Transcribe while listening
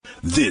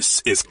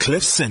This is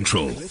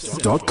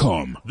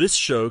CliffCentral.com. This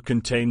show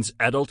contains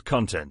adult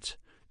content.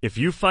 If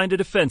you find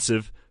it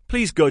offensive,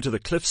 please go to the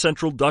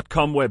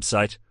CliffCentral.com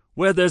website,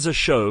 where there's a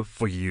show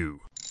for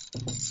you.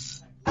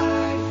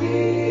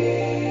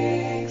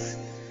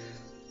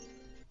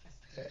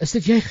 Is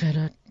dit jy,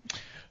 Gerard?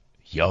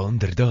 Ja,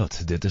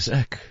 inderdaad, dit is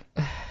ek.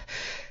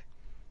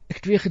 Ek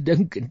het weer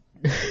gedink en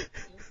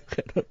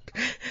Gerard,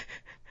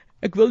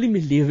 ek wil nie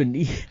meer lewe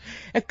nie.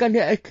 Ek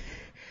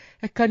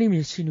kan nie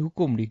meer sien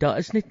hoekom nie. Daar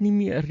is net nie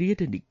meer 'n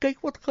rede nie.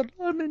 Kyk wat gaan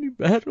aan in die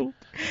wêreld.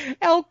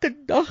 Elke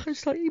dag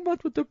is daar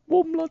iemand wat 'n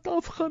bom laat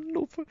afgaan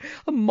of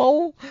 'n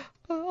mal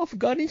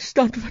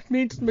Afghanistan wat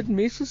mense met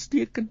messe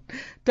steek in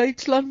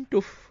Duitsland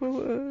of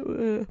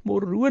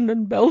Moroon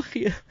in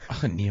België.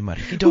 Ag nee, maar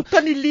Hoe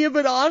kan die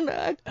lewe aan?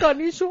 Ek kan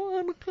nie so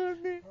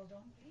aangaan nie.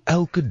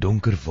 Elke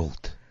donker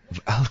wold.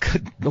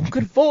 Elke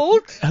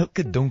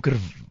donker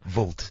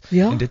wold.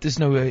 Ja? En dit is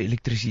nou 'n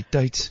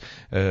elektrisiteits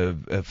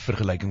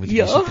vergelyking wat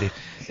jy tref.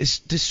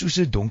 Dis soos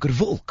 'n donker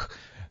wolk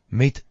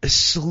met 'n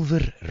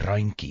silwer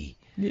randjie.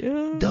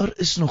 Ja. Daar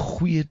is nog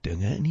goeie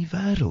dinge in die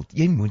wêreld.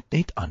 Jy moet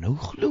net aanhou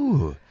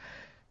glo.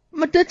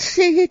 Maar dit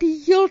sê jy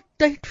die hele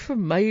tyd vir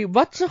my.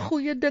 Wat se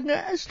goeie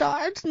dinge is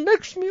daar? Is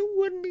niks meer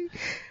oor nie.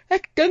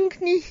 Ek dink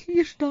nie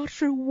hier's daar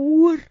so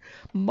hoër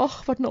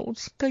mag wat na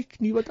ons kyk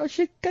nie, want as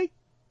jy kyk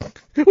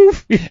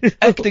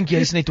Ek dink jy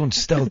is net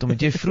ontsteld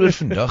omdat jy vroeër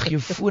vandag jou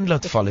foon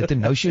laat val het en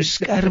nou is jou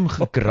skerm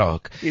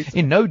gekraak.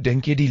 En nou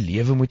dink jy die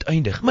lewe moet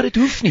eindig, maar dit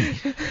hoef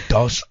nie.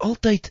 Daar's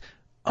altyd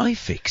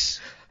iFix.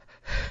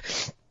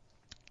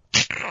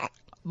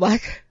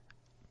 Wat?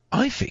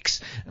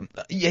 iFix.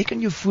 Jy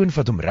kan jou foon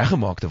vat om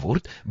reggemaak te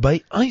word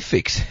by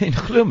iFix en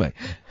glo my,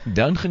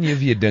 dan gaan jy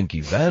weer dink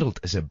die wêreld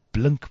is 'n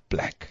blink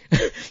plek.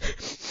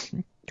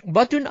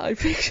 Wat doen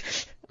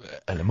iFix?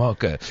 Hulle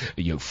maak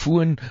jou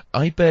foon,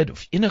 iPad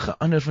of enige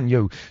ander van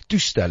jou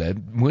toestelle,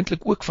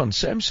 moontlik ook van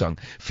Samsung,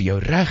 vir jou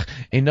reg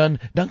en dan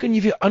kan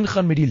jy weer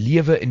aangaan met die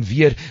lewe en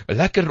weer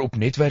lekker op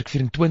netwerk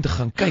 24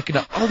 gaan kyk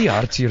na al die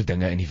hartseer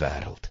dinge in die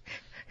wêreld.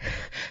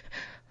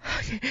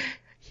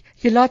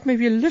 Jy laat my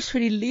weer lus vir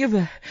die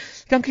lewe.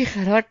 Dankie,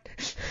 Gerard.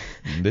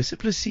 Dis 'n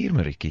plesier,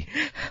 Marietjie.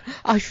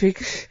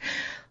 iFix.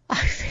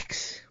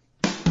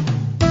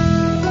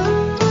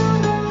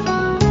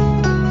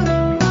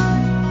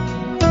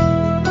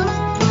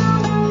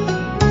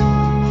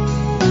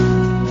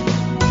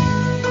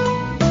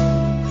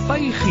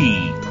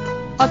 Vygie,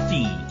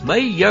 Attie, my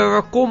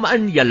Here, kom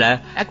in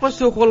julle. Ek was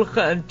nogal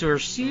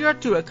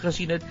geïnteresseerd toe ek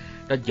gesien het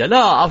dat julle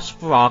 'n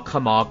afspraak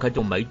gemaak het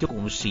om my te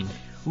kom sien.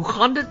 Hoe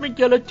gaan dit met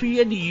julle twee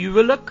in die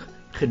huwelik?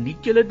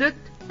 Geniet julle dit?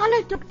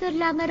 Hallo Dr.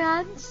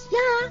 Langerhans.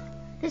 Ja,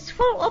 dis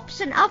vol ups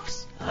en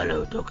afs.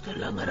 Hallo Dr.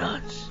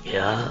 Langerhans.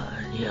 Ja,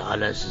 nee,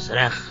 alles is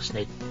reg, is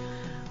net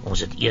ons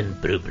het een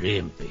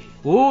probleempie.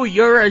 O,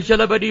 Here, is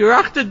julle by die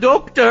regte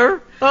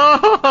dokter?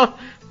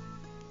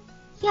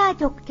 Ja,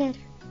 dokter.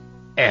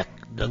 Ek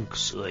dink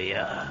so,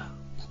 ja.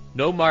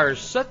 Nou maar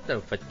sit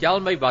en vertel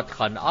my wat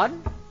gaan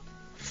aan.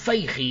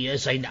 Vygie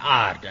is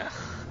eienaardig.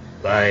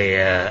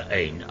 Baie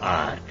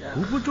eienaardig.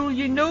 Hoe bedoel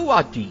jy nou,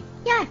 Attie?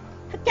 Ja,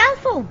 vertel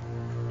vir hom.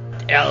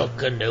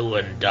 Elke nou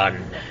en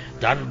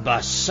dan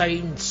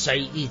basyn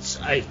sy iets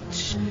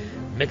uit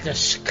met 'n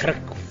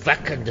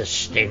skrikwekkende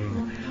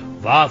stem,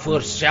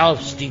 waarvoor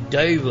selfs die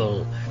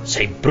duiwel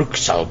sy broek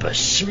sal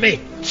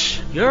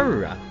besmet.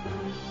 Ja.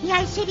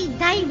 Jy sê die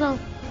duiwel.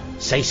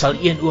 Sy sal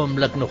een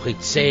oomblik nog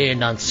iets sê en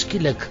dan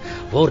skielik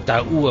word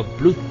haar oë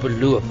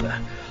bloedbelope,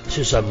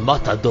 soos 'n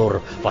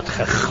matador wat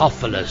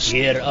gegaffel is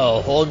deur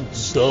 'n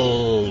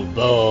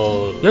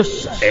hondsdolbol.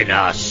 En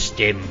haar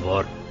stem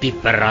word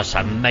dieper as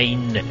 'n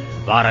myn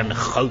waarin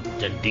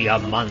goud en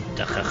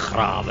diamante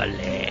gegrawe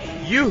lê.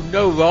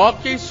 Nou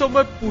raak jy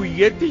sommer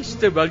poëties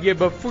terwyl jy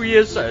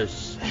befoeis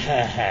is.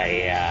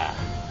 Ja.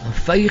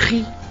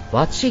 Vygie,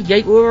 wat sê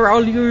jy oor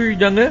al hierdie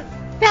dinge?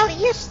 Wel,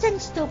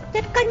 eerstens,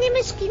 dokter, kan jy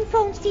miskien vir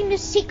ons die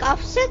musiek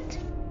afsit?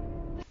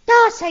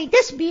 Daar sê,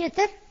 dis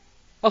beter.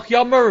 Ag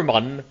jammer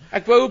man,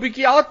 ek wou 'n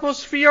bietjie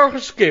atmosfeer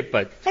geskep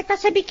het. Dit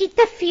was 'n bietjie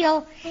te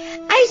veel.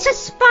 Hy's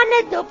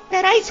gespanne,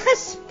 dokter, hy's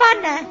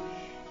gespanne.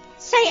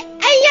 Sy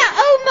eie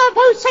ouma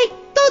wou sy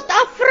tot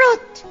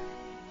afrot.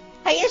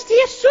 Hy is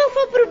deur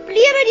soveel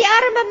probleme, die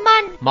arme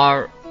man.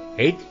 Maar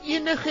het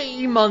enige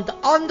iemand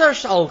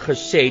anders al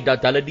gesê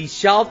dat hulle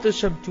dieselfde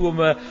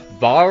simptome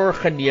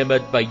waargeneem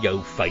het by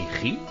jou,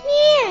 Vygie?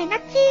 Nee,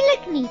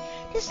 natuurlik nie.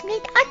 Dis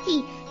net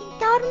Attie.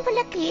 Daarom wil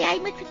ek hê hy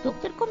moet vir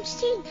dokter kom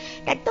sien.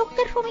 Dat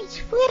dokter vir hom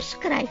iets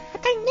voorskryf.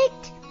 Dat hy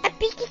net 'n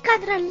bietjie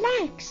kan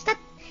relax. Dat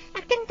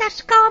ek dink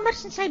daar's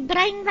kamers in sy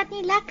brein wat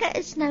nie lekker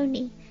is nou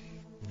nie.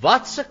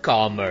 Wat se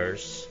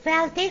kamers?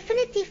 Wel,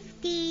 definitief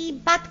die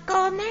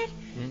badkamer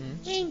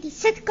en die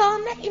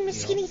sitkamer en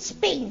miskien die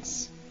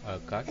spens.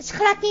 Okay. Is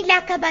glad nie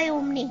lekker by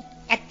hom nie.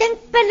 Ek dink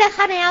pille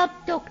gaan help,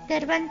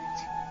 dokter, want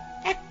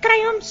ek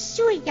kry hom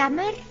so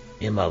jammer.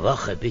 Nee, maar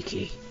wag 'n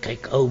bietjie.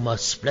 Kyk, ouma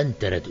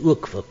Splinter het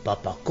ook vir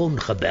Papa Kon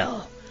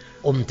gebel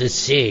om te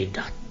sê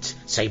dat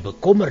sy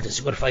bekommerd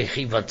is oor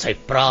Vygie want sy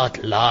praat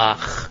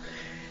laag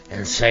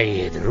en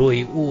sy het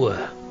rooi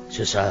oë.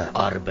 soos 'n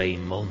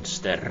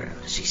arbeimonster.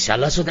 Dis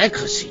dieselfde as wat ek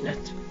gesien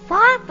het.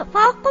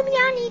 Waar kom jy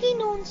aan hierdie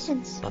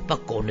nonsens? Pappa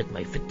kon dit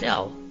my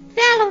vertel.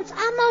 Wel, ons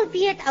almal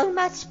weet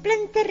ouma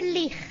Splinter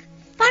lieg.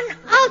 Van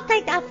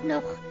altyd af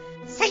nog.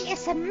 Sy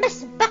is 'n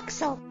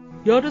misbaksel.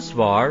 Ja, dis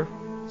waar.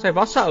 Sy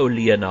was 'n ou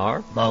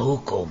leenaar. Maar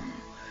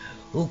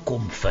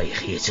hoekom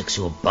Vygie is ek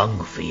so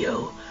bang vir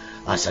jou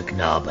as ek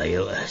naby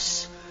jou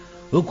is?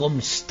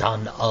 Hoekom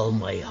staan al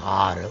my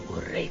hare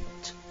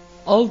oorent?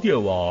 Al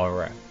jou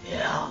hare.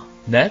 Ja,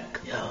 Nek,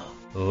 ja,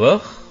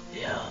 rug,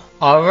 ja,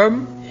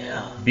 arm,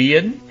 ja,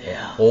 been,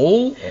 ja,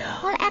 hol. ja.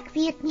 Wel, ek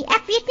weet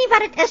nie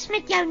wat dit is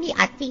met jou nie,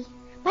 Attie.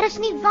 Maar is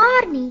nie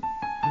waar nie.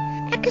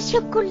 Ek is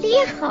jou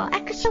kollega,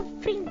 ek is jou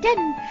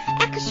vriendin,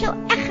 ek is jou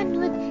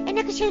eggenoot en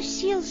ek is jou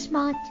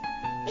sielsmaat.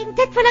 En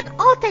dit wil ek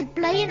altyd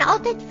bly en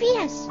altyd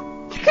wees.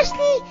 Ek is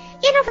nie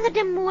een of ander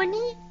demoon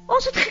nie.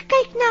 Ons het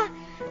gekyk na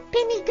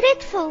Penny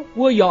Dreadful.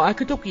 O ja,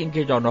 ek het ook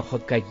eendag daarna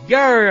gekyk.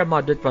 Ja,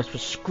 maar dit was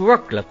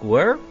verskriklik,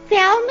 hoor.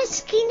 Wel,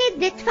 miskien het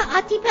dit vir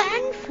Attie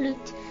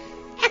beïnvloed.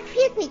 Ek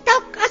weet nie,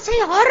 dalk as hy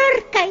horror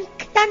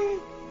kyk, dan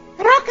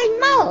raak hy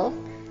mal.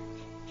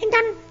 En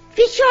dan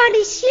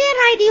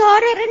visualiseer hy die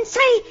horror in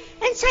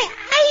sy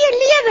eie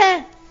lewe.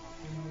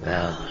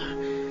 Wel,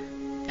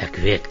 ek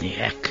weet nie,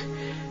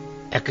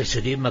 ek is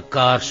so die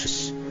mekaar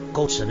soos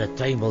kots in 'n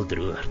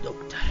tuimeldroër,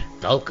 dokter.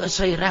 Dalk is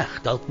hy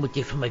reg, dalk moet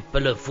jy vir my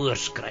pille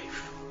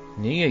voorskryf.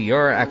 Nee,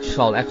 ja, ek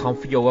gaan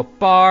vir jou 'n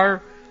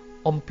paar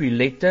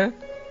ampulette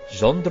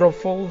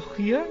Zondrofol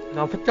gee.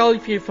 Dan vertel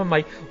jy vir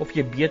my of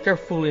jy beter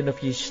voel en of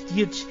jy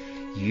steeds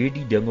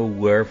hierdie dinge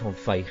hoor van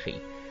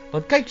Vygie.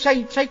 Want kyk,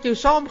 sy het jou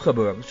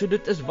saamgebring, so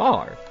dit is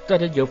waar dat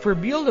dit jou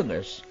verbeelding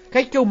is.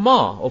 Kyk jou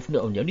ma, of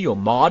nie jou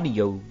ma nie,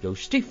 jou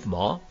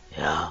stiefma.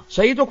 Ja,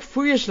 Sy het ook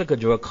vreeslike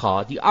druk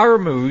gehad, die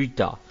arme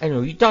Rita. En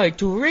Rita het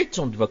Tourette's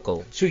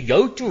ontwikkel. So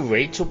jou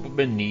Tourette's op 'n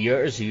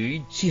manier is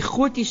hierdie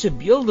psigotiese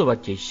beelde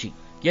wat jy sien.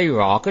 Jy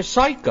raak 'n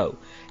psycho.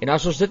 En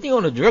as ons dit nie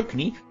onderdruk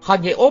nie,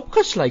 gaan jy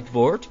opgesluit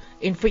word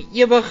en vir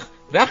ewig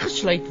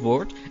weggesluit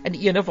word in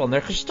een of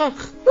ander gestig.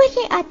 Hoor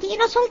jy, Attie,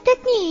 en ons wil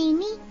dit nie hê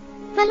nie.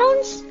 Wil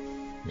ons?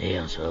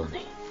 nee, ons wil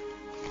nie.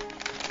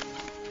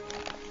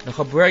 Dan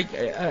gebruik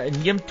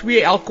neem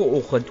 2 elke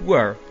oggend,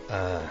 hoor.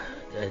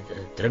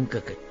 Drink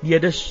ek het. Nee,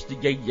 dis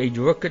jy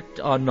druk dit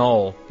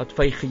anaal, wat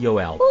Vygie jou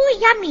help. O,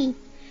 yummy.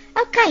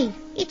 Okay,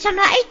 iets om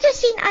na uit te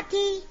sien,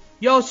 Attie.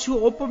 Ja, so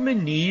op 'n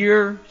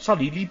manier sal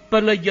hierdie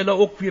pille julle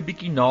ook weer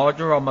bietjie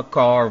nader aan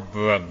mekaar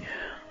bring.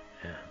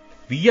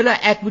 Wie julle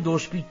ek moet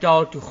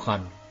hospitaal toe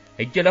gaan.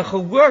 Het julle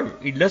gehoor?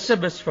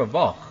 Elizabeth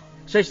verwag.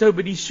 Sy's nou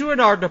by die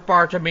sonar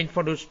departement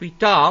van die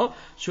hospitaal,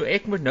 so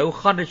ek moet nou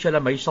gaan as julle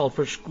my sal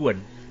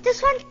verskoon.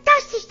 Dis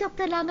fantasties,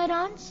 Dr.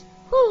 Langerhans.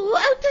 Hoe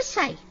oud is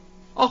sy?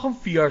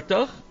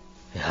 48.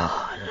 Ja,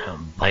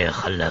 baie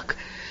geluk.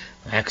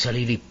 Ek sal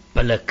hierdie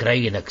pille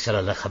kry en ek sal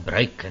hulle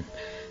gebruik en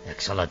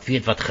ek sal laat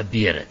weet wat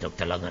gebeur het,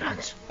 Dr.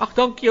 Langerhans. Ag,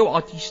 dankie jou,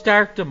 Attie,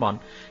 sterkte man.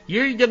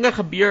 Hierdie dinge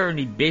gebeur in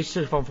die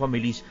beste van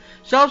families,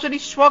 selfs in die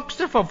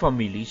swakste van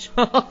families.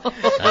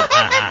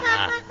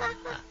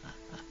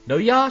 Nou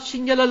ja,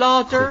 sien julle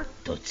later.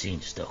 Goed,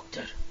 totsiens,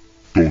 dokter.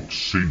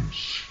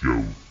 Totsiens,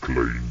 jou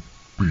klein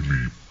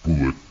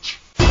piliepoot.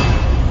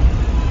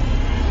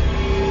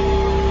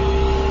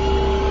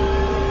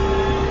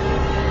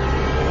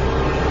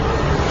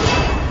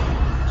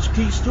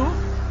 Skies toe?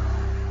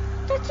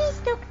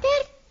 Totsiens,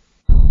 dokter.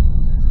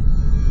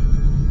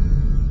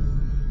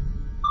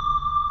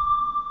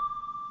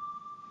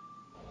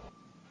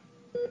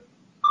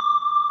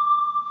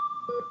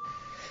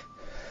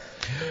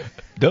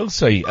 Daar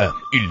sê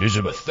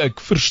Elizabeth, ek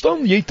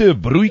verstaan jy het 'n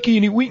broodjie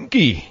en 'n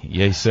oentjie.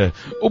 Jy's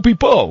op die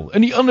paal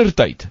in die ander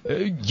tyd.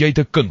 Jy het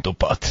 'n kind op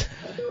pad.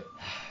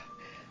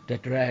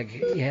 Dat reg,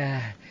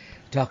 ja,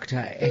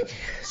 dokter, ek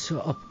so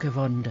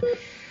opgewonde.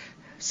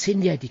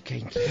 Sien jy die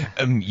kindjie?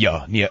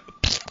 Ja, nee.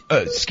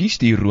 Skus,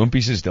 die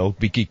roompies is dalk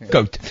bietjie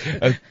koud.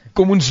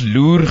 Kom ons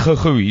loer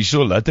gou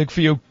hierso, laat ek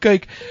vir jou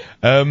kyk.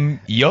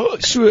 Ja,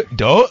 so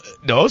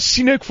daar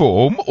sien ek vir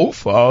hom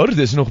of haar.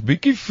 Dis nog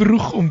bietjie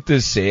vroeg om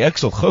te sê. Ek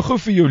sal gou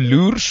vir jou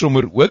loer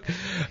sommer ook.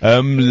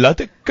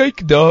 Laat ek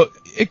kyk daar.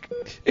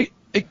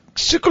 Ek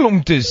sukkel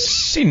om te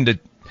sien dit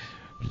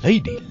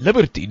Lady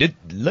Liberty. Dit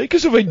lyk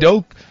asof hy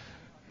dalk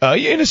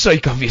hy en sy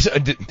kan wees.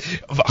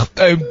 Wag,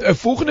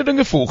 volgende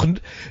dinge volgende.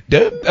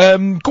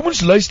 Kom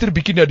ons luister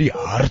bietjie na die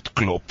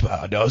hartklop.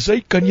 Daar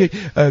sê, kan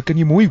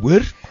jy mooi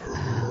hoor?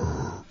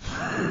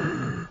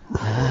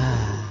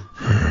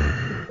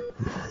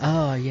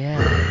 Oh ja.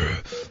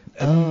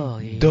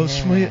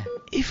 Daar's my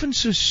effens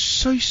so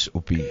suis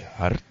op die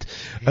hart.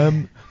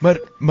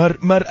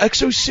 Maar ek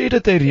sou sê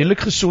dat hy redelik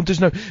gesond is.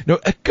 Nou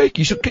ek kyk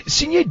hierso,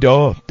 sien jy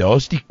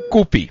daar's die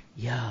koppie.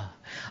 Ja.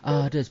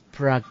 Dis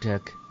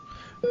pragtig.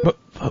 Maar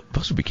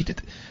wag so 'n bietjie,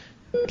 dit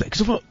lyk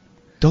asof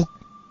dalk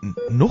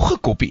nog 'n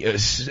koppie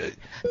is.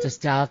 Dis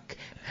dalk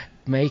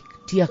my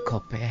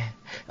teekop,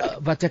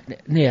 wat ek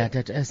nee,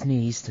 dit is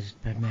nie hier dit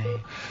by my.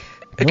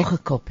 Nog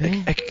 'n kop,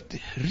 Ek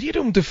rede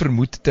om te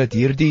vermoed dat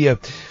hierdie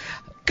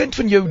kind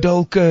van jou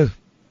dalk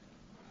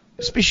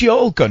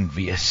spesiaal kan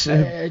wees.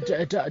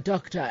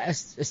 Dokter,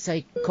 is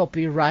sy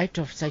copy right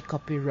of sy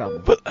copy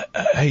wrong? Wel,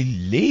 hy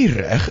lê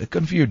reg, ek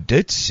kan vir jou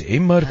dit sê,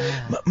 maar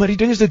die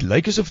ding is, dit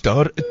lyk asof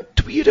daar 'n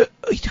tweede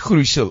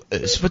uitgroeisel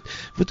is,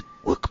 wat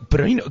ook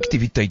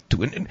breinaktiwiteit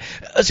toon, en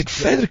as ek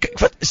verder kyk,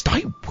 wat is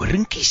daai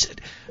horingkies?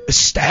 'n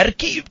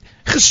stertjie,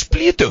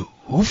 gesplete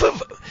hoewe,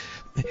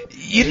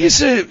 hierdie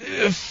is 'n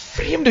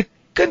vreemde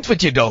kind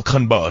wat jy dalk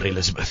gaan baar,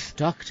 Elizabeth.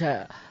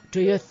 Doctor, do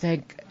you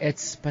think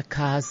it's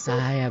because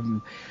I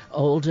am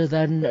older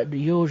than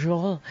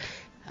usual?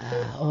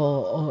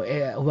 Or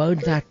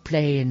won't that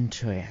play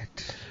into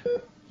it?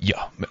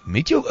 Ja,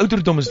 met jou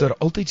ouderdom is daar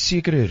altyd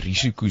sekere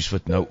risiko's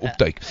wat nou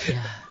opduik.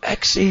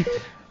 Ek sê,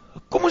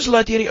 kom ons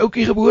laat hierdie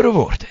ouetjie gebore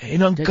word, en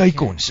dan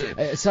kyk ons.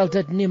 Sal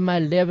dit nie my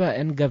lewe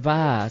in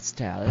gevaar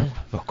stel?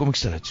 Kom ek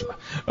stel dit so.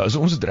 As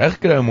ons dit reg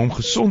kry om hom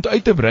gesond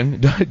uit te bring,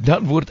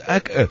 dan word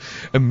ek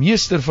 'n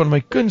meester van my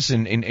kuns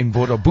en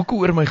word daar boeke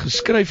oor my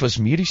geskryf as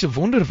mediese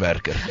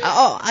wonderwerker.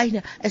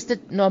 Eina, is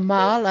dit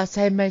normaal as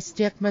hy my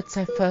steek met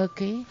sy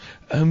voeltjie?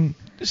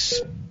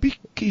 Dis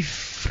bietjie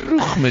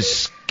vroeg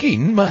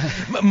miskien,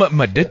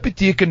 maar dit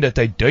beteken dat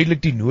hy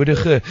duidelik die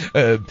nodige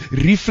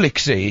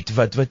reflekse het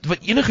wat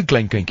enige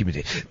klein kindjie moet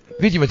hê.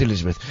 Weet jy wat,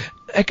 Elizabeth?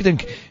 Ek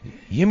dink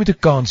jy moet 'n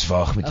kans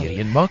waag met hierdie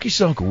en maak nie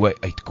saak hoe hy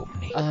uitkom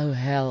nie. Oh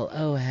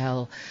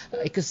hell.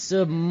 Ek is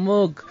so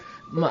moeg,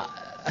 maar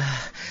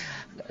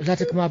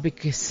laat ek maar 'n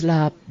bietjie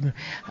slaap.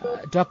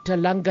 Dr.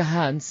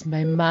 Langehans,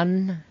 my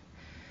man,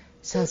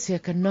 sal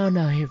seker nou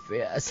hê,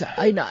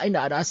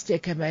 Eina, daar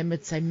steek hy my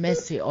met sy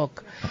messie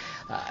ook.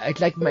 Het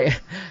lyk my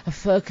 'n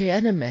voeltjie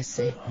en 'n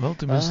messie. Wel,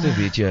 ten minste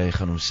weet jy, hy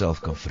gaan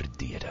homself kan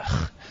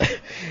verdedig.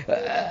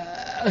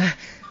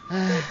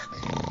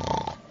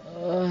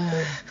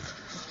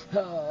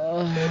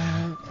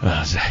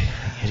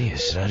 Hierdie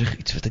is regtig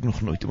iets wat ek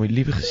nog nooit in my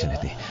lewe gesien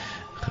het nie.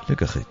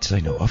 Gelukkig het sy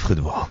nou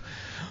afgedwaal.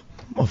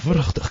 Maar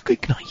wragtig,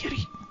 kyk na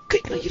hierdie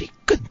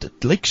kind.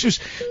 Dit lyk soos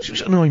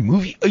in my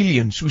movie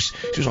Alien, soos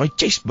daai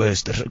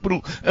chestbursters. Ek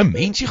bedoel, 'n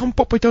mensie gaan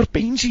pop uit haar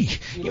pensie.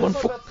 Iemand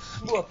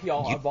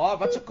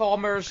Wat se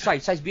kamer is sy?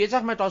 Sy's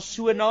besig met haar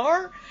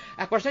sonaar.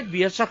 Ek was net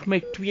besig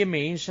met 2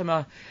 mense,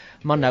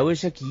 maar nou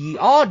is ek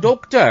hier.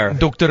 Dokter.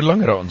 Dr.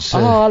 Langerhans.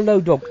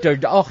 Hallo dokter.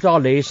 Ag,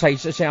 daar lê sy.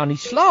 Is sy aan die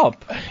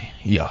slaap?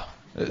 Ja,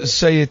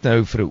 sy het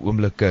nou vir 'n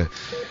oomblik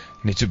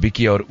net so 'n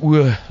bietjie haar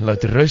oë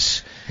laat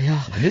rus. Ja.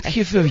 En dit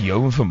gee vir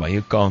jou en vir my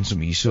 'n kans om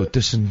hierso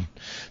tussen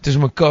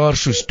mekaar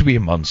soos 2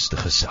 mans te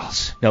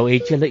gesels. Nou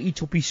het julle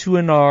iets op die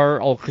sonaar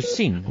al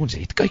gesien? Ons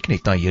het kyk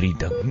net na hierdie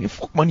ding. Nee,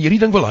 fok man, hierdie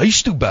ding wil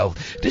huis toe bel.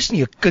 Dis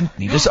nie 'n kind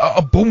nie, dis 'n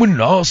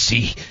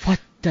abominasie. Wat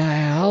die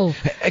hel?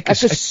 Ek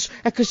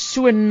is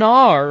so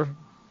naar.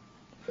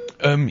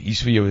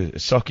 Hier's vir jou 'n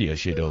sakkie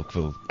as jy dalk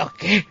wil.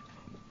 Okay.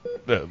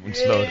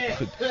 Ons laat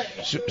goed.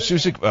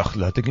 Soos ek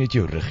laat ek net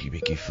jou ruggie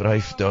bietjie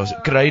vryf.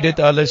 Kry dit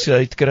alles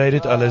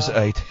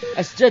uit.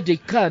 Is dit die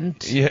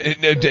kant?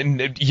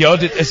 Ja,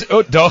 dit is.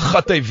 Daar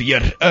gat hy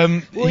weer.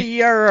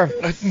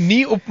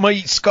 Nie op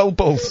my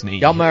skalpels nie.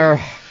 Jammer.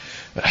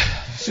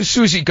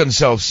 Soos jy kan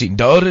self sien,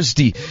 daar is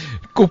die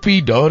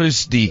koppie, daar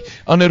is die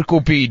ander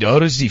koppie,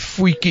 daar is die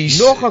voetjies.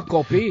 Nog 'n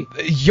koppie?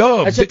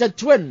 Ja. Is dit 'n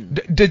twin?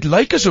 Dit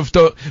lyk asof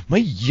daar, my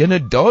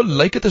jene, daar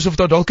lyk dit asof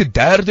daar dalk 'n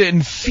 3de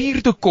en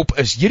 4de kop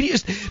is.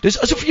 Dis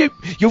asof jy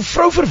jou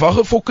vrou verwag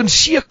 'n fucking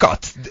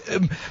seekat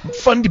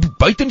van die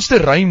buitenste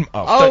ruim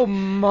af. Oh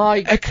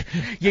my.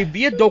 Jy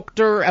weet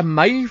dokter, in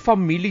my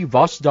familie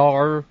was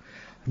daar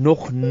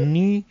nog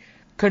nie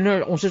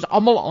kinders. Ons is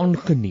almal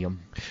aangeneem.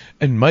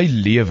 In my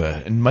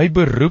lewe, in my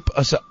beroep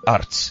as 'n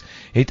arts,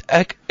 het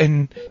ek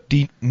in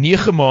die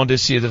 9 maande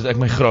sedert ek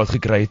my graad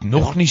gekry het,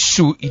 nog nie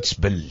so iets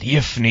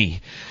beleef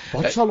nie.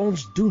 Wat sal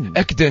ons doen?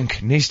 Ek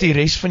dink, nes die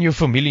res van jou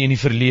familie in die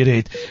verlede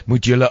het,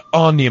 moet julle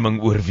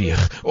aanneming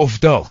oorweeg, of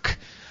dalk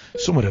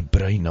sommer 'n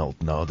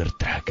breinaald nader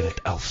trek en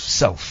dit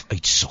self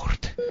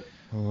uitsort.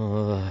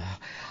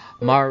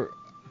 Maar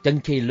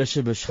dink jy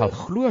Elizabeth sal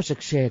glo as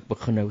ek sê ek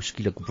begin nou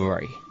skielik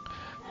worry?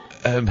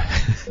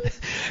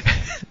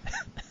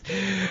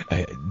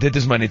 Dit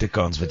is maar net 'n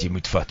kans wat jy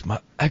moet vat,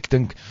 maar ek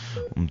dink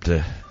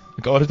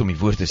ek haat dit om die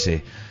woord te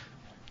sê,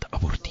 te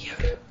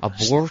aborteer.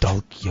 Abort?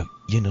 Dalk jou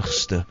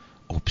enigste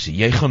opsie.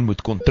 Jy gaan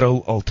moet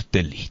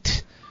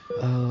Ctrl-Alt-Delete.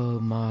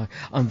 Maar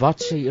en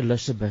wat sê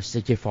Elizabeth?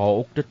 Het jy vir haar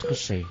ook dit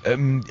gesê?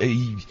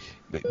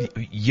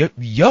 Ja,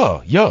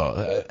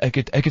 ek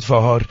het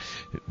vir haar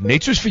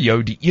net soos vir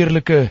jou die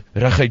eerlike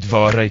reguit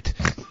waarheid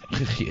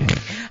gegee.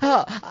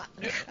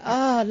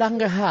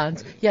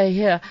 Langehans,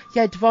 jy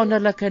het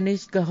wonderlike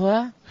nuus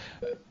gehoor?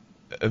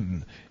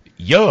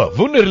 Ja,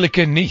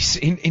 wonderlike nuus.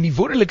 En die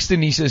wonderlikste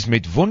nuus is,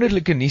 met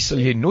wonderlike nuus sal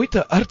jy nooit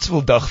 'n arts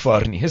wil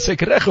dagvaar nie. Is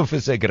ek reg of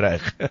is ek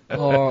reg?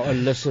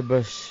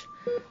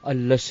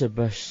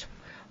 Elizabeth,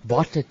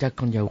 wat het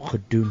ek aan jou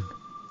gedoen?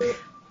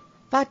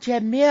 Wat jy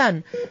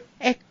meen?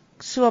 Ek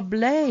so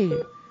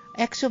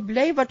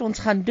bly wat ons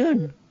gaan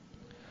doen.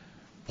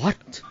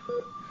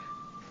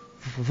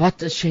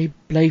 Wat is jy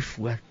bly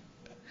voor?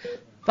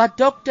 Wat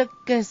dokter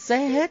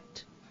gesê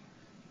het?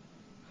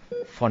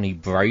 van die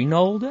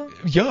breinhaalde?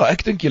 Ja,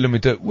 ek dink julle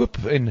moet 'n oop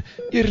en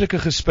eerlike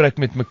gesprek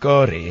met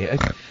mekaar hê.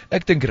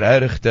 Ek dink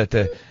regtig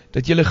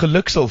dat julle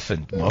geluk sal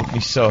vind. Maak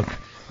nie saak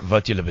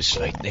wat julle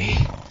besluit nie.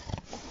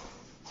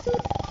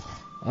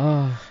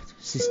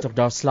 Suster,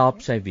 daar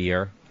slaap sy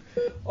weer.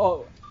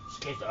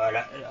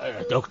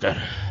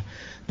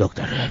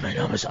 Dokter, my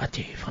naam is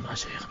Attie van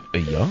Asweg.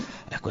 Ja?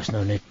 Ek was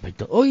nou net by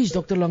hier's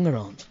dokter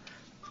Langerhand.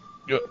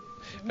 Ja.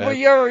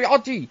 Meneer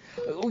Attie,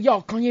 ja,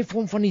 kan jy vir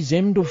hom van die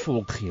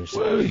Zemdovol gee?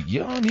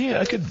 Ja, nee,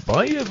 ek het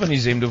baie van die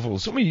Zemdovol.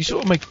 Sommige hierso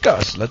op my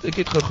kas. Laat ek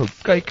net gou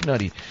kyk na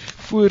die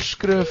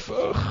voorskrif.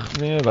 Ag,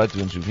 nee, wat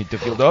ons hoef nie te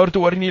veel daar te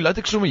worry nie. Laat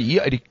ek sommer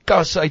hier uit die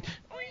kas uit.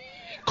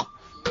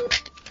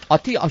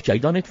 Attie, as jy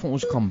dan net vir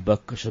ons kan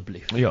buk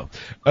asseblief. Ja.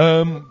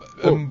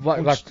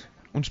 Wat?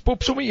 Ons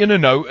pop sommer een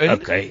en nou in.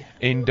 Okay.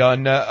 En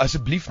dan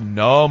asseblief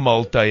na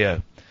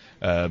maaltye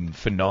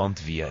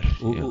vanaand weer.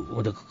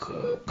 Moet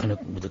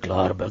ek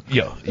klaar buk?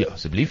 Ja,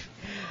 asseblief.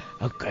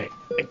 Okay.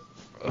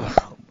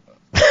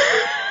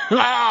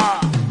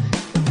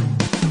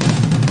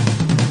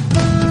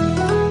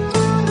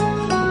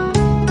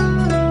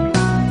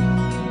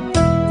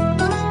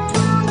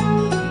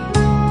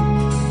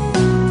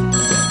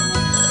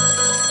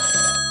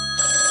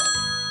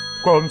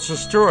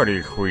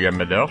 ConSeStorie,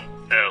 goeiemiddag.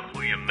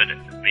 Goeiemiddag.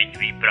 Met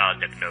wie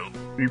praat ek nou?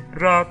 U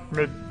praat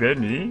met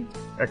Benny.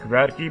 Ek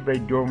werk hier by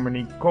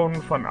Dominee Kon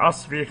van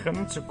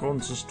Aswegen se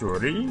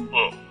ConSeStorie.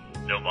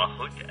 Nou maar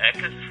goed, ek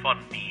is van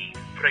die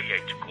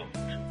Vryheidskont.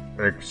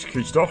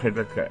 Ekskuus tog, het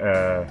ek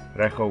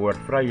reg gehoor,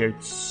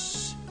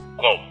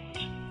 Vryheidskont.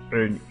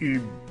 En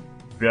u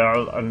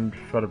bel in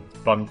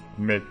verband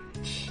met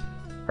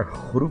 'n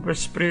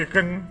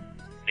groepbespreking?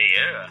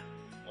 Nee,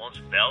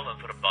 ons bel in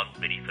verband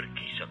met die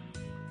verkiesing.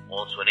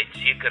 Ons wil net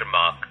seker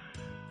maak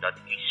dat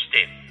u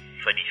stem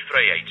vir die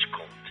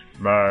Vryheidskont.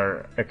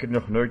 Maar ek het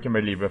nog nooit in my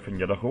lewe van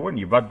julle gehoor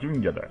nie. Wat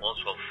doen julle?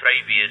 Ons wil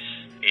vry wees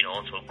en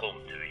ons wil kom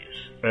te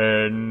wees.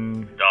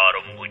 En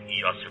Daarom moet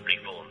u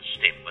asseblief vir ons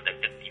stem, want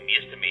ek dink die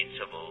meeste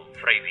mense wil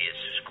vry wees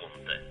soos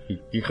komte.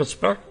 die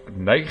gesprek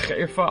neig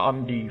effe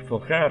aan die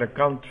vulgêre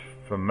kant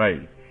vir my.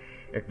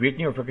 Ek weet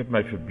nie of ek dit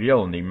my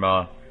verbeel nie,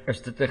 maar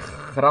is dit 'n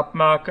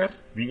grapmaker?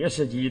 Wie is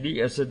dit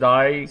hierdie? Is dit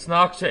daai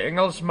snaakse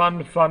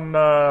Engelsman van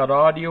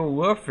Radio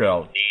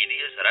Hoofveld? Nee,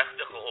 die is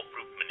regtig 'n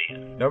oproep,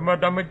 meneer. Nou maar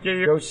dan moet jy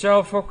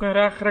jouself ook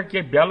regkry.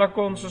 Jy bel 'n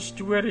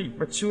ConSeStorie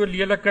met so 'n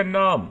lelike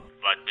naam.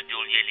 Wat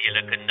bedoel jy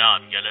lelike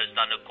naam? Julle is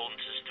dan 'n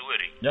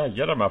ConSeStorie. Ja,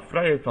 julle, maar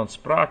vryheid van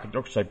spraak het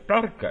ook sy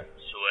perke.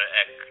 So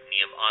ek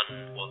neem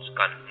aan ons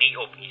kan nie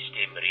op u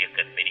stem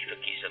reken met die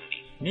verkiesing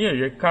nie. Nee,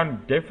 jy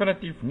kan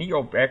definitief nie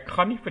op. Ek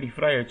gaan nie vir die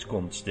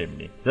Vryheidskont stem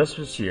nie. Dis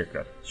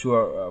verseker.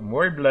 So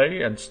mooi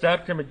bly en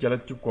sterkte met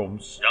julle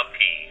toekoms.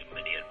 Dankie,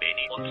 meneer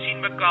Benny. Ons sien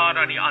mekaar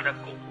aan die ander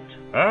kant.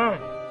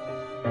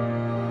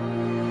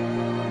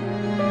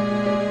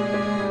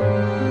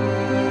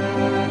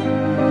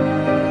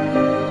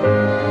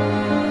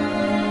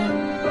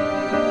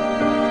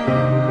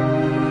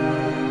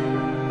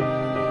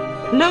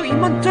 Hallo,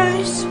 iemand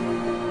thuis?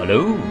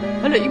 Hallo?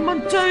 Hallo,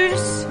 iemand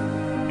thuis?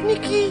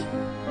 Knikkie.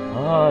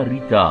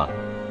 Rita.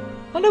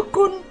 Hallo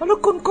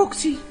Kon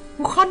Koksie.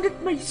 Hoe gaan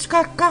dit my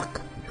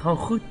skakak? Gaan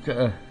goed.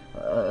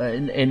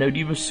 En nou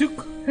die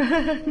besoek?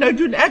 Nou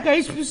doen ek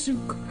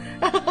huisbesoek.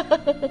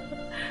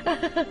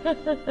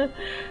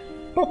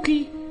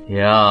 Pokkie.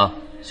 Ja,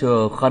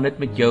 so gaan dit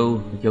met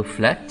jou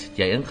flat? Het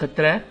jy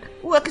ingetrek?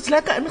 Ek is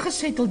lekker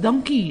ingesettel,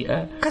 dankie.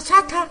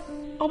 Kasata.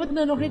 Al wat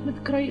nou nog net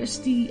moet kry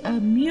is die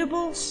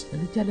meubels, en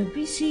die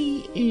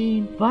televisie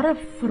en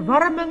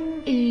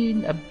verwarming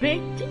en 'n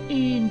bed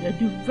en 'n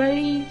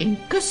duvet en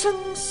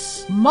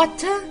kussings,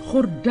 matte,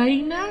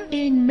 gordyne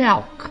en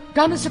melk.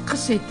 Dan is ek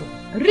gesettel.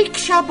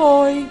 Riksha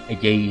boy.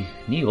 Het jy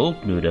nie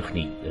hulp nodig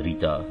nie,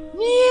 Rita?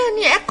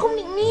 Nee, ek kom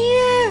nie.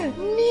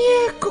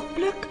 Nee,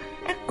 koekblik.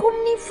 Ek kom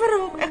nie vir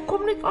hom. Ek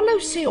kom net hallo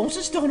sê, ons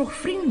is tog nog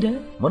vriende.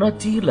 Maar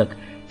natuurlik.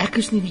 Ek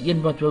is nie die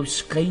een wat wou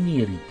skei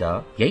nie,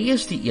 Rita. Jy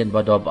is die een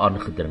wat daarop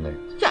aangedring het.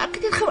 Ja, ek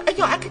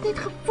het net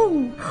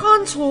gevoel,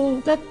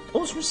 ganshol, dat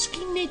ons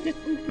miskien net dit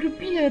moet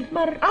probeer.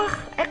 Maar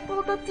ek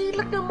wil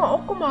natuurlik nou maar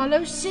ook kom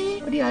hallo sê,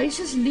 want die huis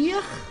is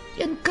leeg.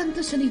 Een kind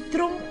is in die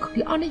tronk,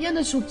 die ander een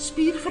is op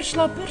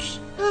spierverslappers.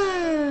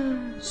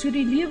 So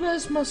die lewe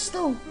is maar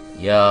stil.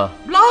 Ja.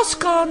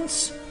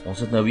 Blaaskans. Ons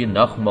het nou weer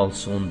nagmaal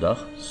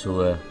Sondag,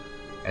 so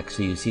ek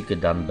sê jy seker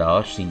dan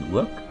daar sien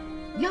ook.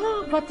 Ja,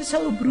 wat is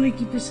 'n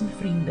broodjie tussen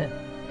vriende?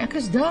 Ek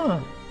is daar.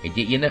 Het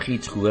jy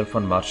enigiets gehoor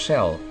van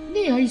Marcel?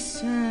 Nee,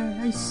 hy's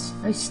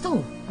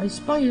stil.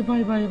 Hy's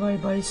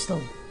baie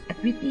stil. Ek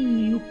weet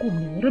nie hoekom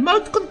nie.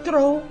 Remote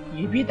control.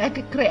 Jy weet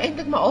ek kry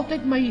eintlik maar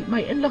altyd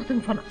my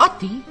inligting van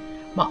Attie,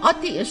 maar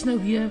Attie is nou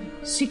weer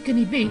siek in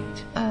die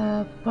bed.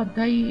 Want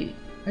hy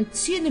het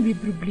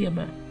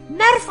senuweeprobleme.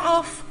 Nerf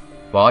af.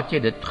 Waar het jy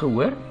dit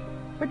gehoor?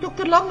 By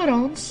dokter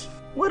Langerhans.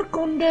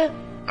 Oorkonde.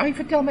 Hy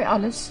vertel my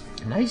alles.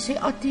 En hy sê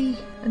Attie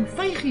en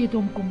Vygie het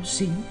hom kom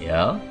sien.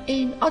 Ja?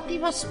 En Attie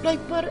was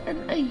blykbaar in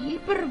 'n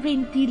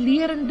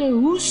hiperventilerende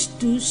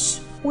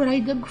hoestoes oor hy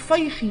dink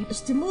Vygie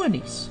is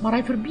demonies, maar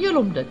hy verbeel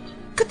hom dit.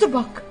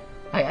 Kittebak.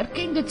 Hy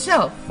erken dit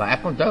self. Maar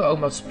ek onthou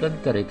ouma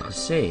Splinter het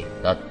gesê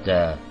dat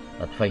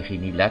Vygie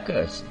nie lekker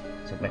is nie.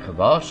 Sy het my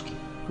gewaarsku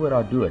voor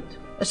haar dood.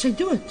 Is sy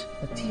dood?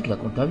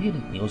 Natuurlik, onthou jy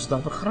dit nie, ons het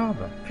haar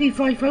begrawe.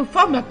 4-5 hou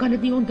van, ek kan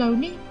dit nie onthou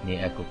nie. Nee,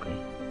 ek ook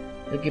nie.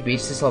 Dink die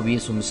beste sal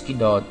wees om miskien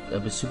daar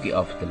 'n besoekie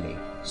af te lê.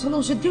 Sal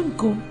ons dit doen,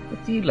 kom?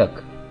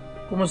 Natuurlik.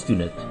 Kom ons doen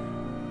dit.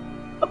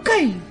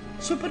 Okay,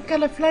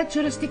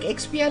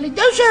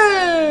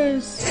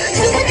 supercalifragilisticexpialidocious!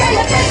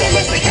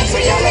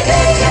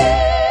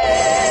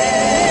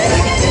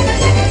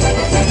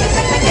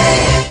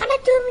 Hallo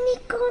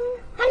Dominicon.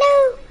 Hallo,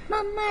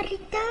 Mama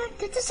Rita.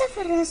 Dit is 'n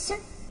verrassing.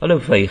 Hallo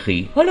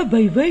Vygie. Hallo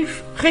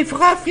bywyf. Geef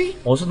graffie.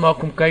 Ons het maar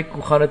kom kyk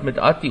hoe gaan dit met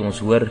Attie. Ons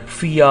hoor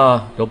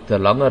via Dr.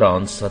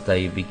 Langerhans dat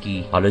hy 'n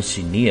bietjie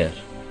hallusineer.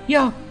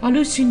 Ja,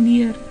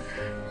 hallusineer.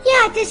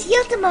 Ja, dit is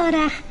heeltemal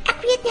reg.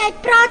 Ek weet nie, hy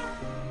praat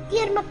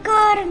deur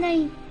mekaar en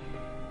hy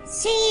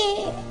sê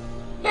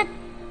dat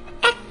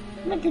ek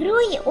met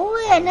rooi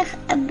oë en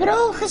 'n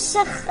brul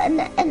gesig en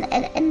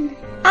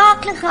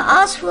aaklige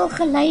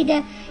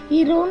aasvoëlgeluide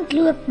hier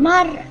rondloop,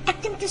 maar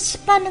ek dink dit is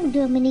spanning,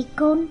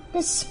 Dominicon.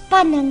 Dis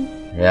spanning.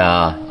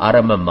 Ja,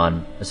 arme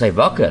man. Is hy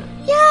wakker?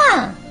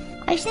 Ja,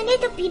 hy's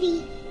net op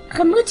hierdie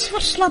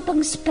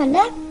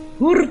gemoedsverslappingspille.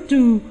 Hoor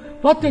toe,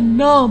 wat 'n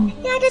naam.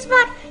 Ja, dis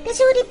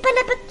hoe die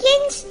pille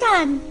bekend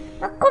staan.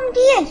 Maar kom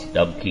deur.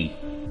 Dankie.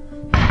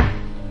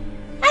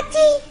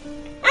 Attie,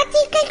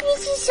 kyk wie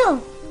is hierso.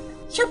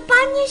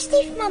 Champagne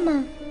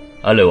stiefmamma.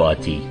 Hallo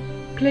Attie.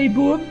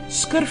 Kleiboom,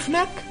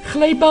 skurfnek,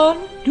 glybaan,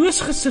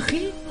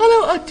 doosgesiggie.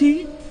 Hallo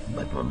Attie.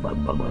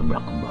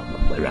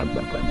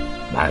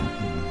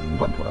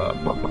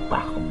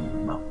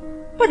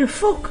 Wat 'n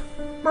fok.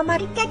 Mama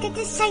Rita, dit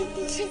is sy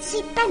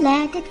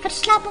pille. Dit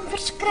verslap hom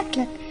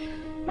verskriklik.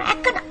 Maar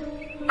ek kan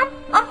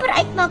amper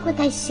uitmaak wat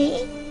hy sê.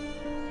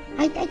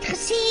 Hy het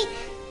gesê,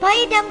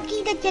 baie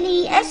dankie dat julle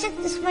hier is.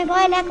 Dit is vir my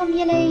baie lekker om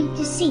julle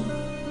te sien.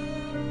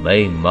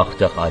 My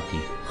magtig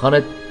Attie. Gaan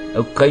dit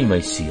oukei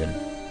my seun?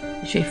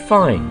 Is jy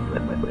fyn?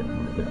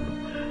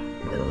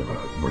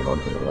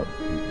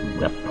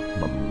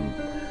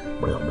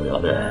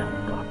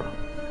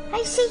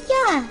 Hy sê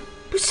ja.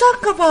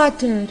 Pusaka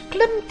water,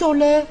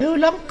 klimtolle. Hoe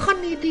lank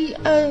gaan hierdie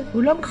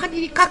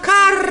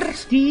kakar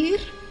stuur?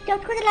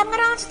 Dr.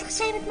 Langerhans het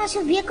gesê met maar so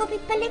 'n week op die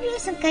pille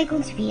wees en kyk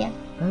ons weer.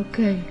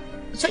 Okay.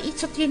 Is daar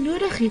iets wat jy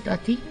nodig het,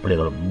 Attie?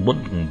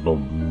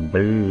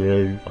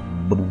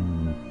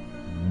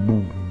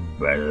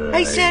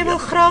 Hy sê hy wil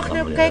graag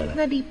nou kyk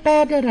na die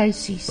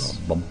perdereisies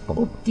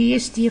op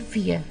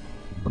DStv.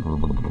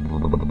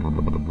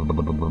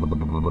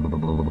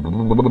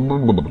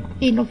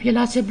 En of jy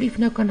asseblief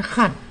nou kan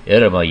gaan.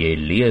 Here, maar jy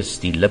lees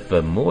die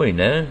lippe mooi,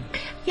 né?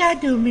 Ja,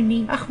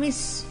 Dominie. Ag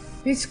mens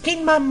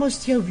ken maar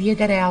mos jou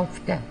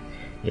wederhelfte.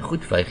 Ja,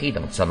 goed, Vygie,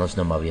 dan sal ons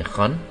nou maar weer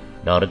gaan,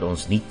 nadat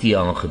ons nie tee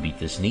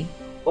aangebied is nie.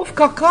 Of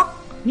kakak?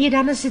 Nee,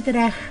 dan is dit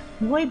reg.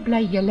 Mooi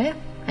bly julle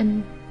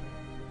en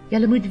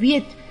julle moet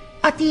weet,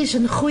 Attie is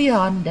in goeie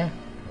hande.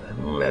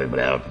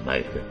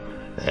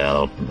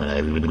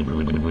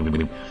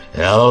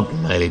 Help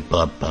my,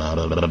 papa.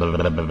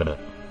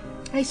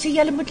 Hy sê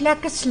julle moet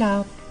lekker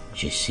slaap.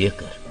 Is jy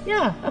seker?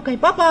 Ja, okay,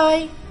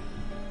 bye-bye.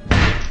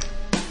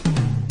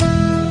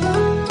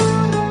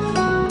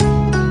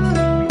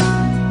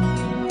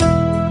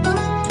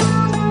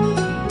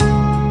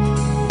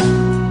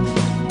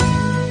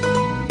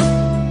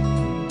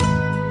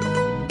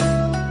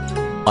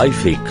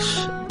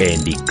 iFix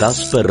en die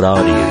Casper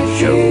Radio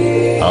Show.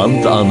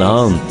 Hand aan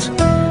hand,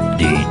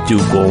 die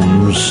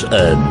toekoms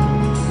in.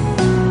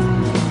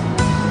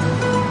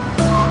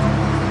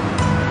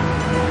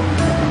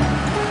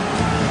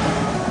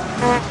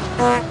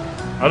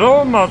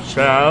 Hallo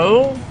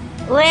Marcel.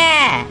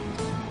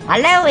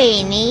 Hallo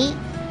Annie.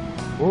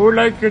 Hoe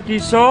lyk dit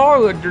hier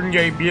so? Doen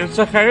jy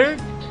besigheid?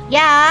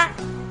 Ja,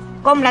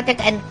 kom laat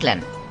ek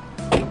inklim.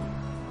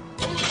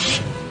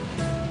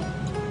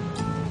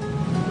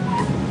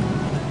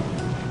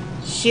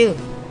 Sjoe,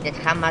 dit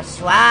gaan maar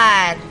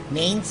swaar.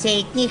 Mense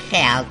het nie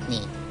geld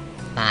nie,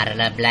 maar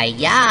hulle bly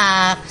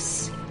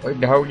jags.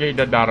 Hou jy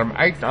dit daarom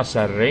uit as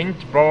 'n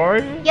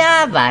rentboy?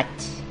 Ja, wat?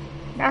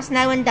 Daar's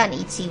nou en dan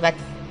ietsie wat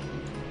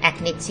ek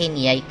net sê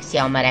nee, ek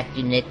sê maar ek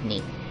doen dit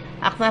nie.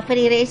 Ag, maar vir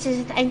die res is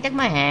dit eintlik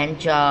my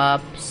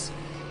handjobs.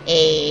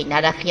 En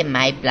nou dan gee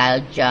my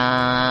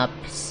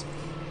blowjobs.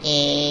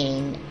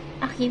 En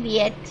ag, jy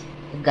weet,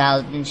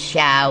 golden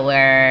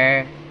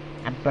shower,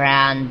 'n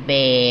brown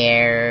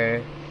bear.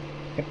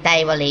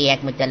 Party wil hê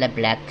ek moet hulle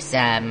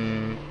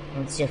bliksem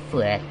en so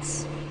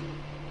voorts.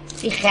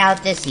 Die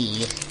geld is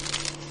hier.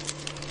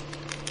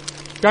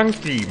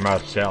 Dankie,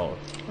 Marcel.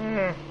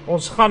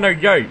 Ons gaan nou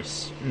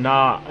juis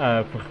na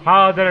 'n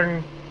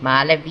vergadering.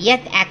 Maar hulle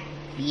weet ek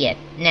weet,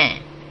 né?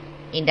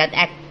 En dat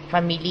ek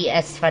familie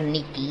is van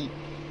Nikki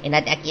en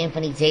dat ek een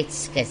van die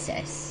Zetskes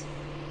is.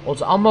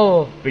 Ons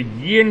almal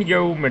beheer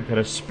jou met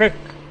respek,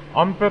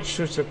 amper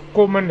soos 'n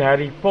common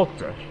Harry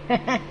Potter.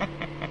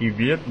 Jy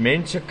weet,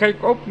 mense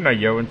kyk op na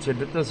jou en sê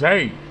dit is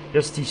hy.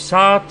 Dis die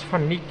saad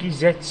van Nikki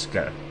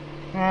Zetske.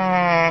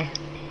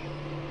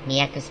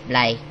 Nee, ek is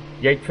bly.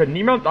 Jy het vir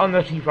niemand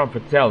anders hiervan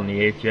vertel nie,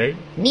 het jy?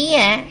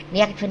 Nee,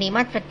 ek het vir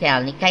niemand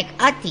vertel nie. Kyk,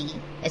 Attie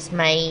is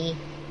my,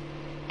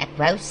 ek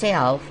wou sê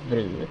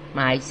halfbroer,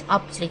 maar hy's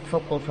absoluut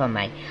fokol van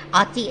my.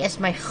 Attie is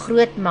my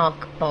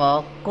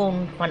grootmaakpa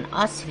Kon van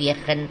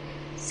Aswegen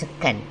se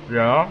kind.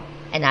 Ja,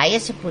 En hy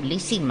is 'n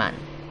polisieman.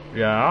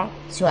 ja.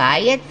 So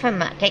hy het vir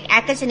my, kyk,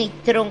 ek is in die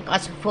tronk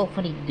as gevolg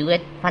van die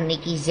dood van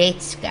Nikki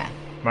Zetske.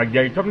 Maar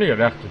jy het hom nie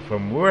regtig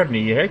vermoor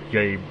nie, het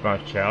jy,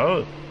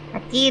 Marcel?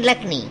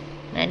 Natuurlik nie.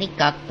 Nou nie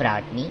kak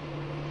praat nie.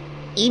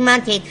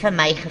 Iemand het vir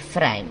my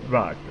gevreem.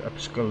 Wat, 'n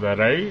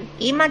skildery?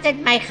 Iemand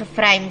het my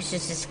gevreem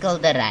soos 'n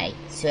skildery.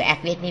 So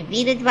ek weet nie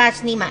wie dit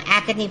was nie, maar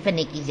ek het nie vir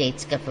Nikki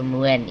Zetske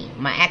vermoor nie.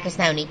 Maar ek is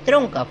nou in die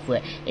tronk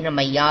afvoer en om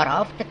my jaar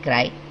af te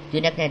kry,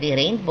 doen ek nou die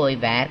rentboy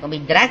werk om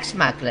die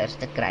drugsmakelaars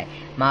te kry.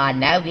 Maar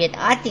nou weet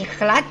Attie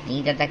glad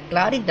nie dat ek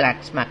klaar die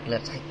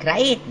drugsmakelaars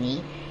gekry het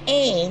nie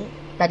en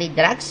dat die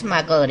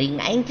drugsmakkelring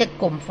eintlik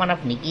kom vanaf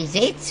Nikki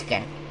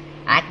Zetske.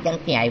 Ek dink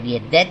nie hy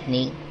weet dit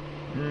nie.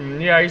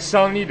 Nee, hy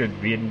sal nie dit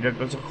weet nie, dit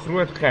was 'n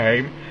groot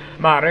geheim,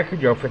 maar ek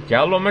het jou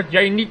vertel omdat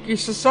jy Nikki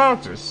se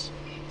saad is.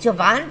 So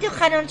waartoe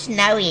gaan ons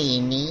nou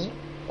hê nie?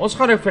 Ons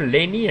gaan nou vir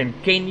Lenny en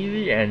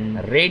Kenny en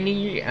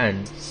Renny en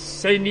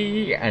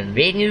Senny en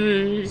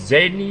Wenny,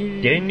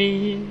 Zenny,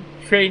 Denny,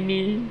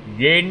 Fanny,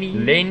 Jenny,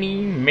 Lenny,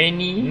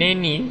 Menny,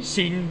 Nenny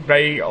sien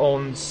by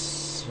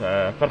ons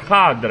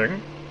vergadering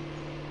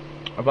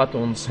wat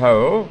ons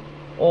hou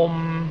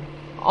om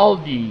al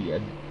die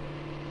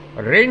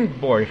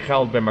rentboy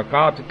geld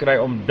bymekaar te kry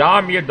om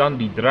daarmee dan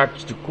die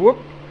drugs te koop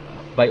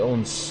by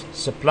ons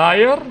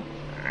supplier,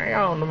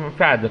 ja, om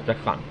verder te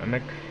gaan. En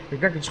ek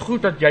dink dit is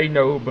goed dat jy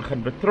nou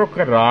begin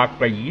betrokke raak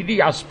by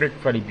hierdie aspek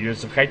van die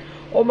besigheid,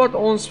 omdat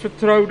ons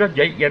vertrou dat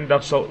jy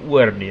eendag sal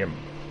oorneem.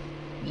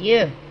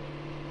 Jo,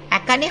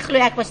 ek kan nie glo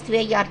ek was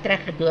 2 jaar terug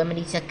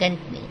gedominee se kind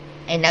nie.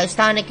 En nou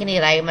staan ek in die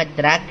ry om 'n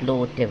drug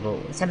law te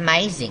word. It's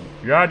amazing.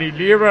 Ja, die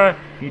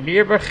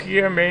lewe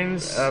gee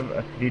mens,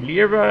 die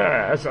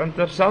lewe is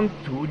interessant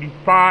hoe die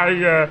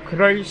paaie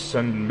kruis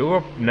en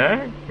loop, né?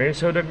 Mense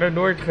sou dit nou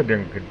nooit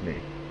gedink het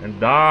nie. En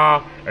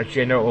daar is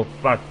jy nou op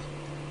pad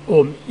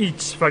om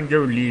iets van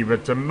jou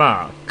lewe te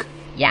maak.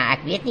 Ja, ek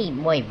weet nie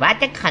mooi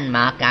wat ek gaan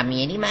maak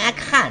daarmee nie, maar ek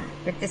gaan.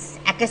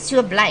 Ek is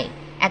so bly.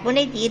 Ek wil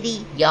net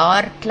hierdie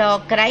jaar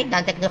klaar kry,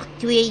 dan het ek nog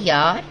 2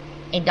 jaar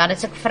en dan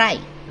is ek vry.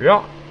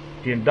 Ja,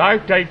 teen daai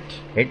tyd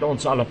het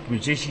ons al 'n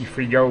posisie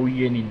vir jou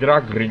hier in die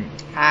drugring.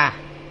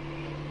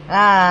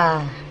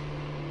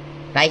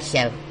 Wys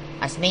jou,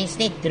 as mens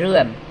net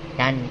droom,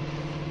 dan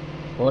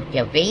word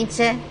jou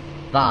wense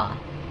waar.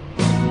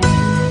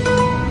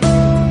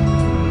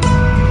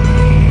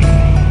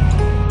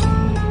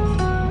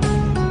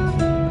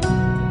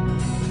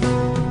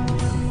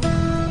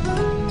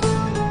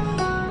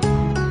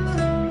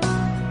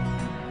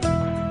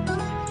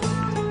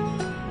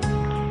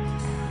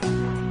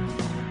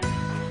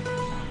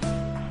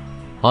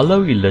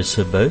 Hallo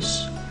Elizabeth.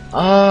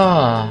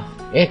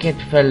 Ek het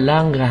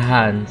verlang,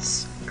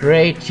 Hans.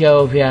 Great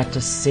jou weer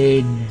te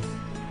sien.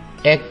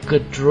 Ek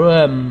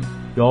gedroom.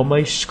 Ja,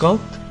 my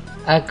skat.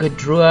 Ek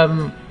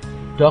gedroom,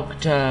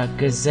 dokter,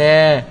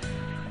 gesê,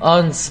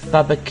 ons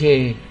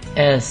babatjie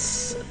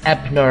is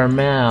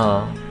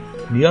abnormaal.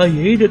 Nee,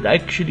 jy het dit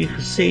actually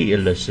gesê,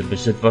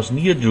 Elizabeth. Dit was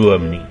nie 'n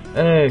droom nie.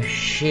 Oh,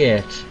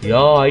 shit.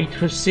 Ja, hy het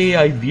gesê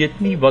hy weet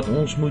nie wat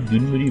ons moet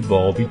doen met die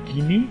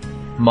babietjie nie.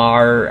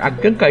 Maar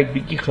ek dink hy het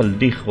bietjie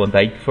gelieg, want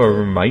hy het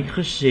vir my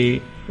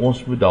gesê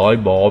ons moet daai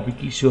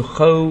babietjie so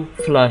gou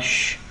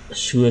flush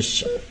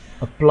soos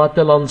 'n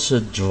plattelandse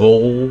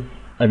drol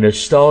in 'n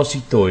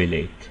stasie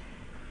toilet.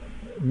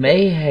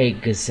 My hy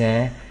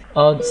gesê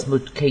ons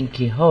moet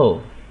kinkie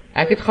hou.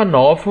 Ek het gaan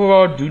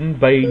navraag doen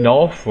by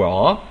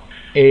navraag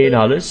en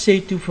hulle sê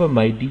toe vir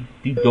my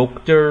die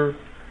dokter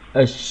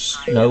is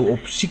nou op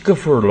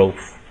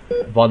siekeverlof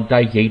want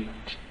hy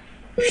het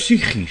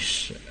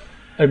psigies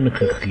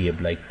ingegee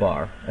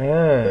blykbaar.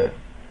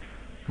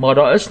 Maar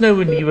daar is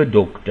nou 'n nuwe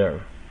dokter.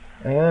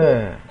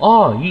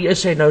 Hier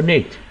is hy nou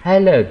net.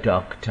 Hello,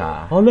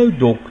 doctor. Hallo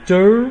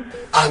dokter.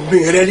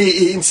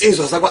 Angibingeleli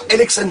insizwa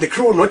zakwa-Alexander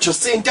Crew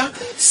noJacinta,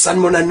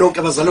 sanibona nonke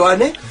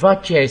abazalwane.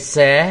 What you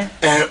say?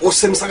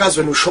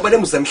 Usemsakazweni ushobele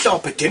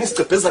mzemhlophe Dennis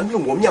Cebheza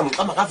mlungu womnyango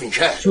uqama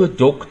kavinjela. So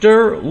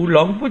dokter, hoe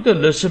lank moet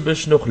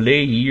Elizabeth nog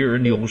lê hier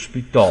in die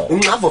hospitaal?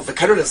 Ungcavo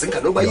vekhalela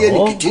zingane obayeni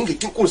ngidinga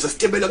inkunzi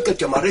sitebela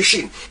qeda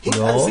maration.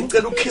 Ingazi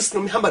ngicela uKiss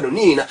nomhamba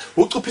nonina,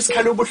 ucupha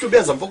isikhalo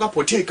obuhlubeza mfoka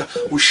Botika,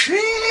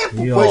 ushep.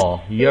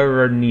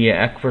 Ja, nee,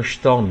 ek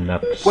verstaan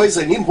niks.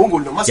 Kweze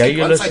nimbungulu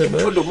nomasikho wansayike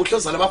mthondo omuhle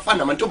ozala abafana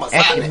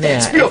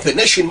namantombazane. Spear of the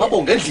nation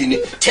mabonga endlini.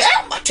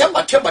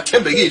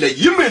 Thembekile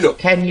yimi lo.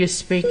 Can you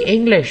speak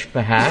English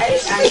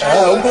perhaps?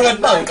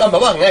 Umphakathi bangiqamba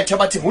bangethe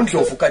bathi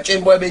ngundlovu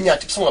katsheni boya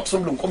benyathi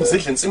kusongabusomlungu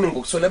komzidla ensimini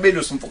ngokusola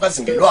belusi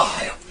umfokazi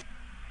ngelwayo.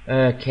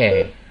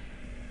 Okay.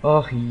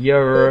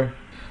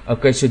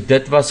 Okay, so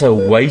dit was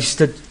 'n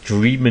wasted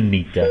 3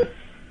 minute.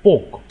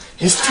 Pok.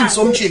 Isithini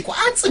somjiko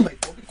atsimba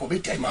igobe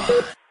idayimana.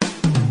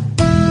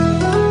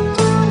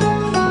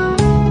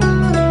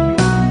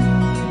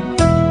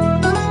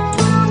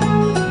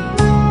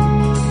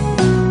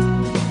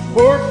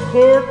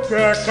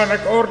 kan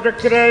ek orde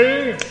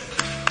kry?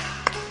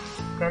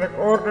 Kan ek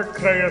orde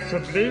kry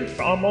asseblief?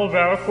 Almal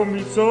welkom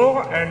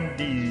hierso en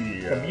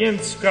die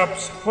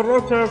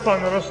gemeenskapsgrotte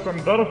van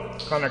Rustenburg.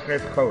 Kan ek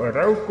net gou 'n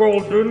roukol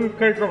doen?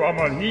 Kyk of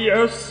almal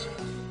hier is.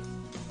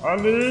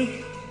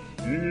 Annie,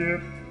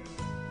 hier.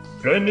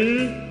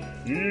 Benny,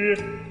 hier.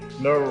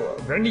 Nou,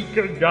 Benny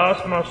kyk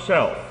daar's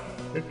Marcel.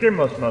 Ek ken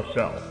mos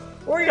Marcel.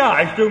 O ja,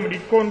 hy doen met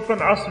die kon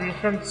van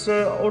Aswiegens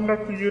se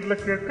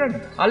onnatuurlike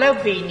kind. Hallo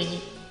Benny.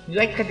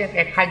 Jy het gedink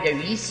ek gaan jou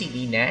hier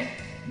sien, né?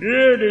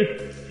 Nee,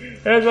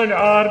 hy is een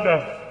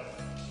aardig.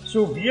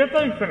 So weet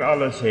hy van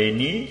alles,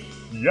 Henny?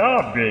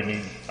 Ja,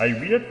 Benny, hy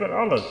weet van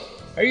alles.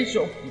 Hy is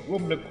op die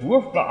oomblik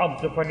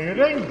hoofbeampte van die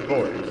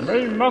Rainbow.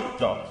 My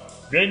magtig.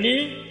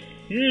 Benny,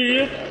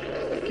 hier,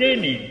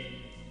 Kenny.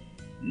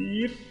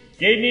 Hier,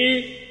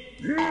 Kenny.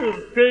 Hier,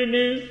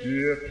 Kenny.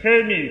 Hier,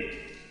 Kenny.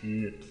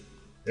 Hier,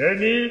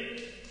 Kenny.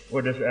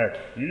 Wat is ek?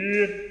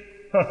 Hier.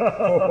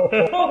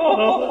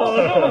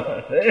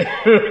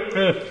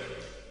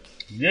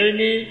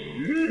 Jenny,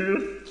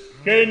 hier.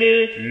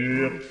 Kenny,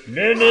 hier.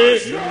 Lenny,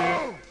 hier.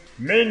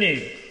 Manny,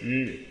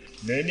 hier.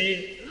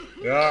 Manny,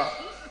 ja.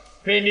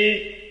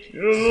 Penny,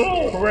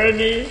 hier.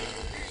 Penny,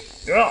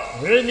 ja.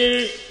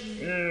 Penny,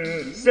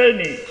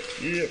 Senny,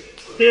 hier.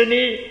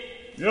 Kenny,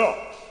 ja.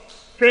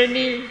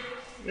 Penny,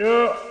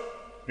 ja.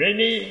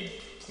 Penny,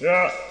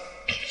 ja.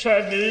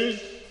 Sunny,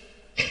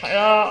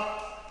 ja.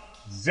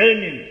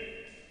 Zenny.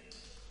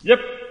 Jep.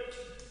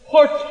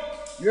 Goed.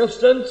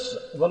 Eerstens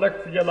wil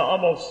ek vir julle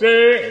almal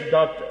sê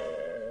dat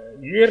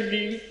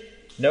hierdie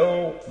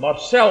nou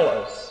Marcel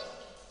is.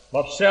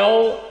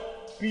 Marcel,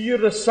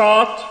 pure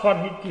saad van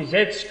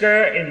Hitjezetske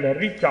en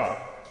Rita.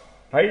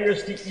 Hy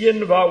is die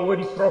een waaroor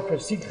die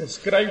profesie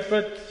geskryf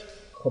het,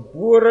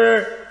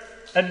 gebore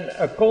in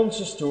 'n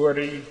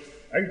ConSeStorie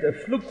uit 'n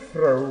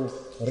vloekvrou,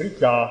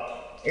 Rita,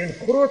 en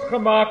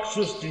grootgemaak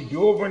soos die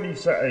dominee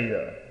se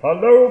eie.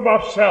 Hallo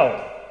Marcel.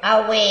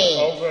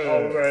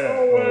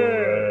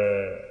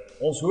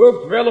 Ons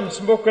hoop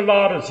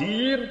Willem-smokkelaar is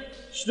hier.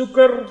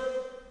 Snoeker,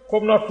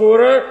 kom na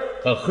vore.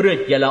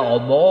 Groet julle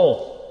almal.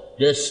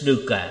 Dis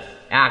Snoeker.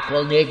 Ek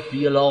wil net vir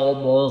julle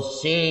almal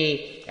sê,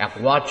 ek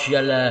watch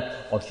julle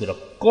as julle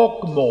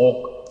kok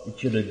maak, het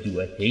julle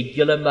dood. Het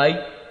julle my?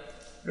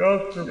 Ja.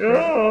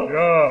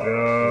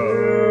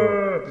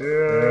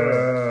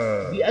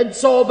 Die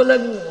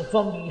insameling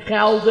van die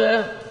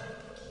gelde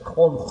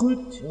gaan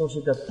goed. Ons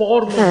het 'n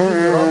paar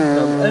miljoen rand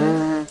nou in,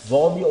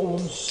 waarmee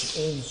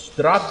ons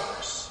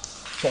drugs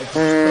sal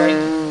versprei,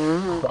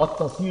 wat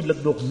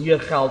natuurlik nog meer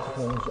geld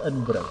vir ons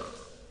inbring.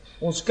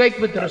 Ons kyk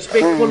met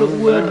respekvolle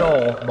oë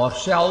na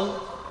Marcel,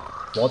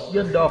 wat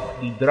eendag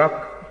die drug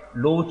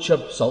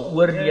lordship sal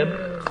oorneem.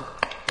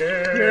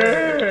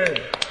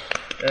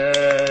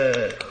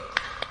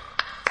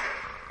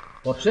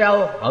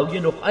 Marcel, hou jy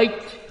nog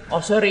uit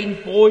as 'n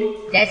renpooi?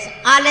 Dis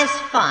alles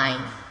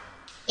fyn.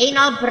 En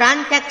al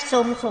brand ek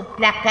soms op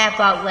plekke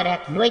waaroor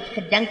ek nooit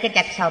gedink het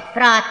ek sal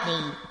praat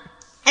nie,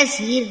 is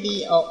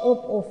hierdie 'n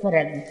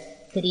opoffering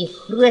vir die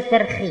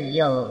groter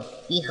geheel,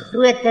 die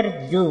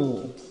groter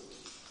doel.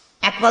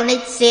 Ek wil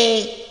net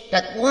sê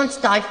dat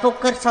ons daai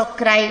fokker sal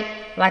kry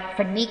wat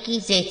vir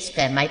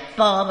Hitjezetske, my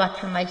pa wat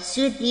vir my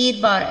so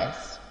dierbaar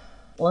is.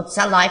 Ons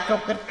sal daai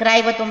fokker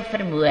kry wat hom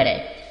vermoor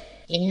het.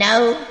 En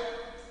nou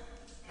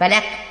wil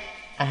ek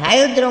 'n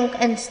heildronk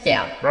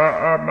instel.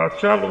 Maar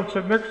Marcel, ons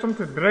het niks om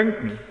te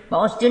drink nie. Maar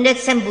ons doen dit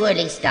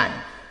simbolies dan.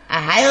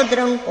 'n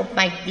Heildronk op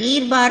my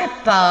dierbare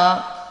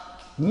pa,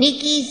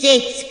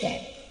 Hitjezetske.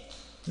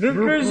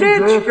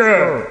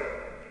 Hitjezetske.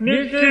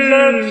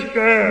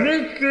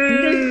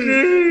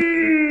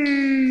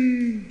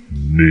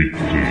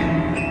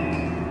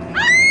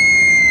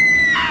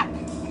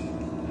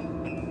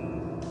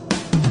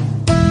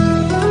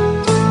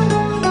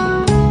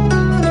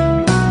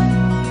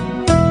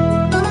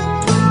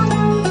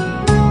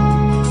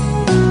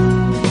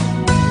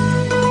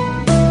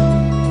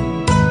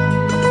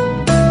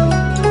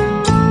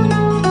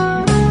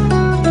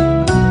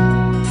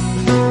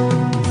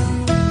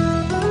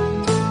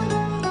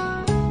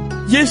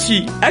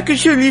 Jessie, ek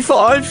is jou lief vir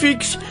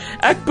Alfix.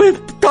 Ek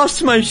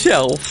betas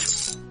myself.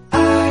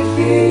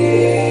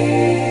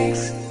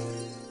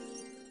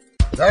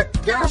 The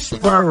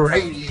Casper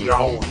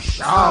Radio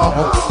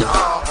Show.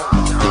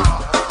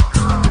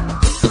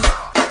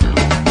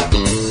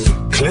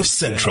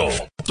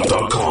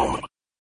 CliffCentral.com